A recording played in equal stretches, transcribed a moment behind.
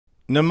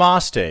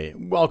Namaste.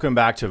 Welcome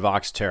back to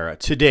Vox Terra.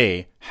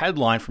 Today,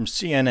 headline from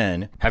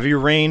CNN, heavy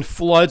rain,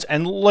 floods,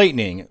 and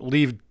lightning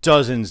leave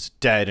dozens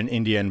dead in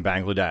India and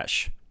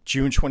Bangladesh.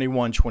 June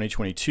 21,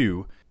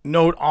 2022.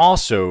 Note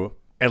also,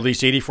 at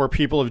least 84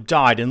 people have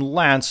died in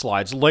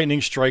landslides,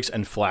 lightning strikes,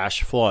 and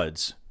flash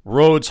floods.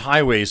 Roads,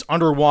 highways,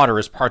 underwater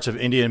as parts of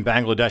India and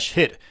Bangladesh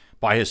hit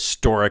by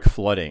historic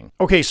flooding.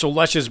 Okay, so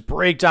let's just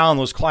break down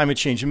those climate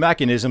change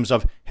mechanisms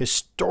of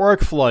historic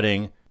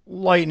flooding,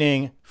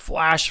 lightning,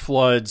 flash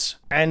floods,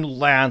 and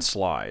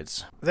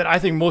landslides that I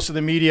think most of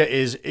the media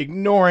is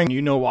ignoring.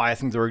 You know why I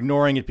think they're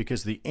ignoring it?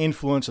 Because of the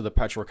influence of the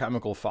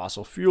petrochemical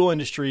fossil fuel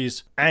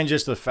industries and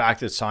just the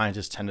fact that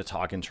scientists tend to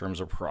talk in terms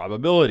of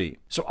probability.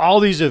 So all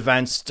these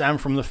events stem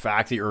from the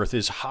fact the Earth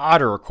is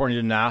hotter. According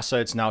to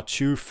NASA, it's now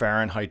 2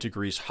 Fahrenheit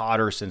degrees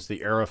hotter since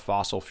the era of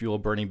fossil fuel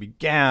burning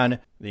began,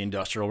 the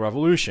Industrial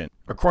Revolution.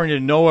 According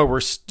to NOAA, we're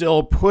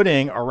still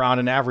putting around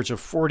an average of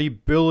 40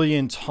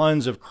 billion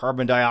tons of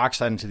carbon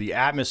dioxide into the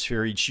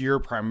atmosphere each year,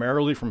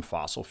 primarily from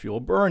fossil fuel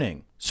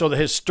burning. So the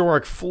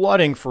historic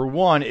flooding, for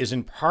one, is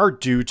in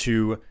part due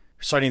to,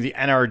 citing the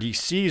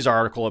NRDC's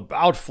article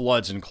about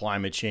floods and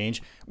climate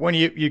change, when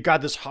you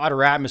got this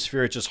hotter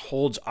atmosphere, it just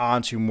holds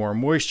on to more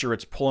moisture.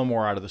 It's pulling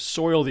more out of the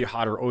soil. The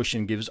hotter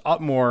ocean gives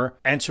up more.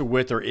 And to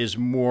wit, there is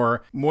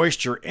more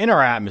moisture in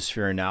our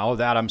atmosphere now.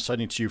 That I'm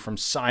citing to you from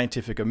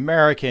Scientific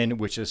American,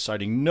 which is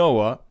citing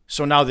NOAA.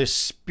 So now this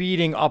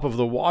speeding up of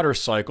the water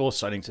cycle,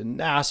 citing to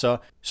NASA.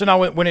 So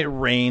now when it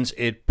rains,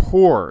 it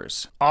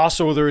pours.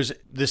 Also, there's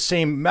the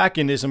same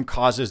mechanism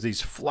causes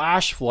these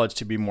flash floods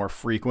to be more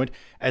frequent.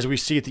 As we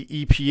see at the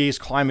EPA's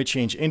Climate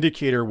Change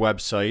Indicator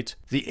website,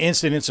 the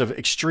incidence of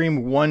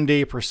extreme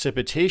one-day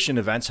precipitation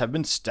events have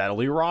been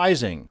steadily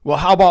rising. Well,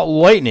 how about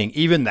lightning?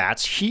 Even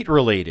that's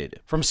heat-related.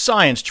 From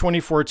Science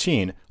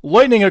 2014,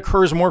 lightning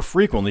occurs more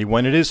frequently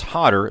when it is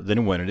hotter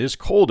than when it is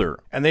colder.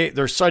 And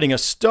they're citing a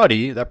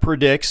study that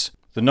predicts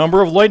the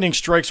number of lightning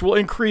strikes will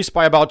increase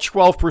by about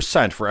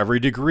 12% for every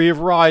degree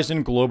of rise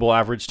in global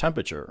average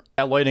temperature.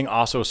 That lightning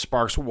also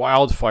sparks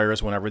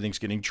wildfires when everything's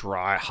getting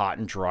dry, hot,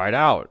 and dried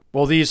out.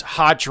 Well, these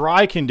hot,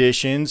 dry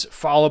conditions,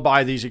 followed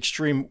by these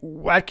extreme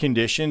wet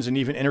conditions and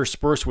even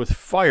interspersed with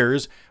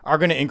fires, are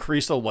going to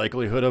increase the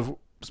likelihood of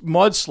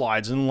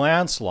mudslides and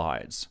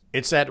landslides.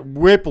 It's that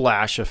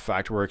whiplash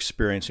effect we're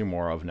experiencing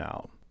more of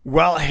now.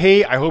 Well,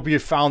 hey, I hope you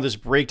found this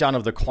breakdown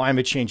of the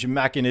climate change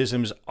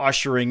mechanisms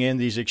ushering in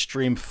these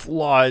extreme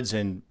floods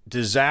and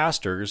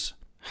disasters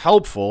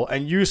helpful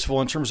and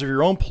useful in terms of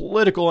your own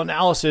political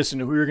analysis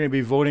and who you're going to be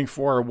voting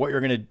for or who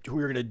you're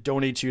going to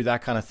donate to,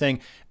 that kind of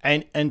thing.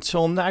 And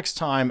until next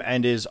time,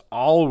 and as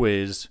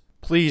always,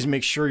 please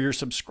make sure you're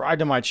subscribed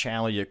to my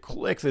channel. You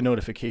click the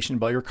notification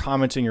bell, you're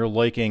commenting, you're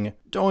liking,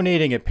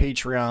 donating at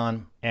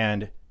Patreon,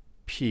 and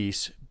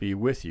peace be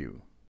with you.